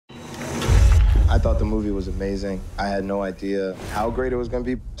thought the movie was amazing. I had no idea how great it was gonna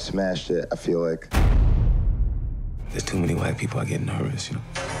be. Smashed it, I feel like. There's too many white people, I get nervous, you know?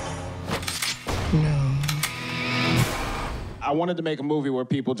 No. I wanted to make a movie where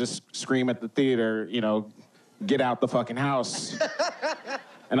people just scream at the theater, you know, get out the fucking house.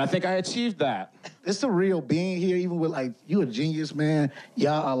 And I think I achieved that. It's surreal being here, even with, like, you a genius, man.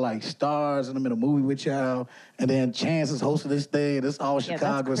 Y'all are, like, stars, and I'm in a movie with y'all. And then Chance is hosting this thing. It's all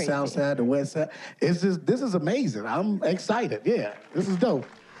Chicago, South Side, the West Side. It's just, this is amazing. I'm excited, yeah. This is dope.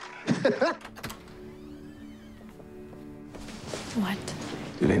 What?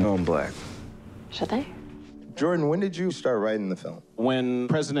 Do they know I'm black? Should they? Jordan, when did you start writing the film? When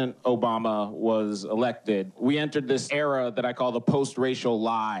President Obama was elected, we entered this era that I call the post-racial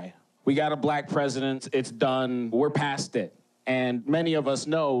lie. We got a black president, it's done, we're past it. And many of us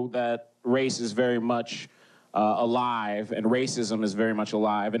know that race is very much alive and racism is very much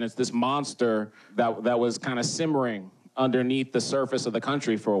alive. And it's this monster that was kind of simmering underneath the surface of the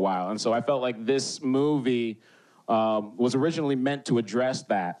country for a while. And so I felt like this movie was originally meant to address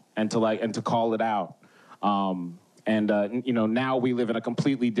that and to call it out. You know, now we live in a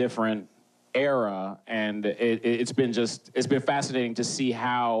completely different era, and it's been fascinating to see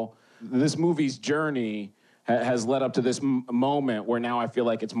how this movie's journey has led up to this moment where now I feel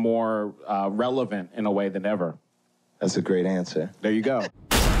like it's more relevant in a way than ever. That's a great answer. There you go.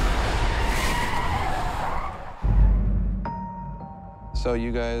 So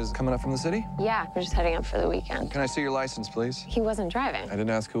you guys coming up from the city? Yeah, we're just heading up for the weekend. Can I see your license, please? He wasn't driving. I didn't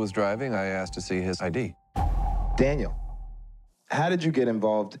ask who was driving. I asked to see his ID. Daniel, how did you get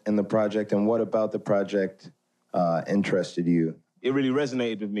involved in the project, and what about the project interested you? It really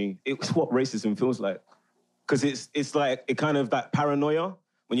resonated with me. It's what racism feels like. Because it's like, it kind of that paranoia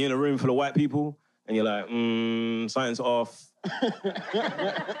when you're in a room full of white people and you're like, something's off.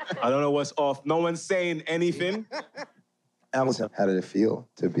 I don't know what's off. No one's saying anything. Allison, how did it feel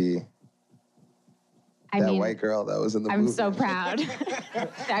to be that white girl that was in the movie? I'm so proud.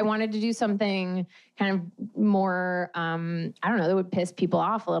 I wanted to do something kind of more, I don't know, that would piss people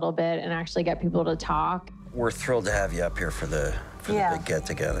off a little bit and actually get people to talk. We're thrilled to have you up here for the big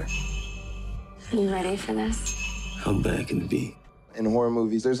get-together. You ready for this? How bad can it be? In horror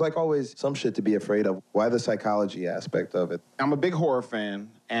movies, there's like always some shit to be afraid of. Why the psychology aspect of it? I'm a big horror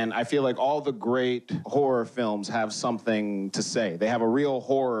fan, and I feel like all the great horror films have something to say. They have a real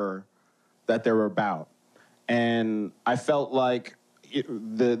horror that they're about. And I felt like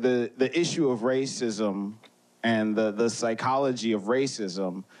the issue of racism and the psychology of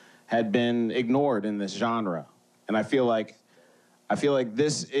racism had been ignored in this genre. And I feel like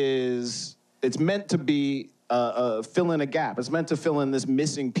this is, it's meant to be fill in a gap. It's meant to fill in this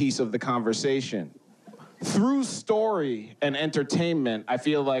missing piece of the conversation. Through story and entertainment, I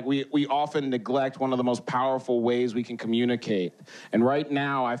feel like we often neglect one of the most powerful ways we can communicate. And right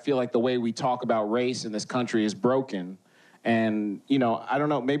now, I feel like the way we talk about race in this country is broken. And, you know, I don't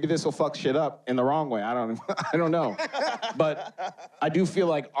know, maybe this will fuck shit up in the wrong way. I don't know. But I do feel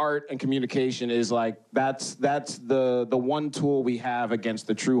like art and communication is like, that's the one tool we have against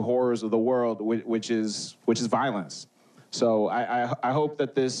the true horrors of the world, which is violence. So I hope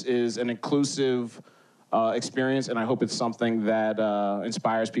that this is an inclusive experience, and I hope it's something that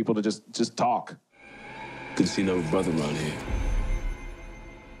inspires people to just talk. Good to see another brother around here.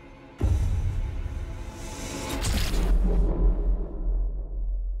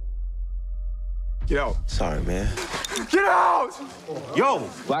 Get out. Sorry, man. Get out! Yo!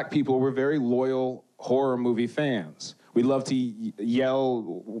 Black people, we're very loyal horror movie fans. We love to yell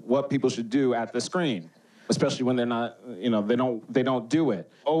what people should do at the screen, especially when they're not, you know, they don't do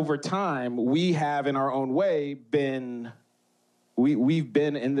it. Over time, we have in our own way we've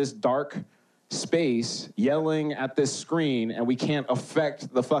been in this dark space yelling at this screen, and we can't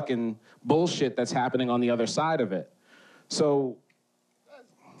affect the fucking bullshit that's happening on the other side of it. So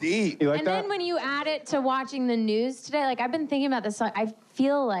deep. You like and that? Then when you add it to watching the news today, like I've been thinking about this, I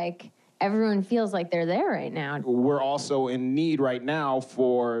feel like everyone feels like they're there right now. We're also in need right now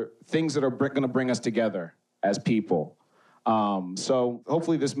for things that are going to bring us together as people. So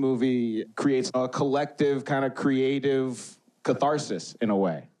hopefully this movie creates a collective kind of creative catharsis in a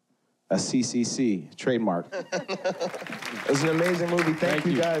way. A CCC trademark. It's an amazing movie. Thank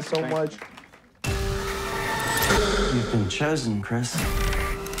you guys so much. You've been chosen, Chris.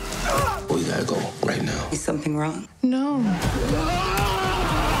 We gotta go right now. Is something wrong? No.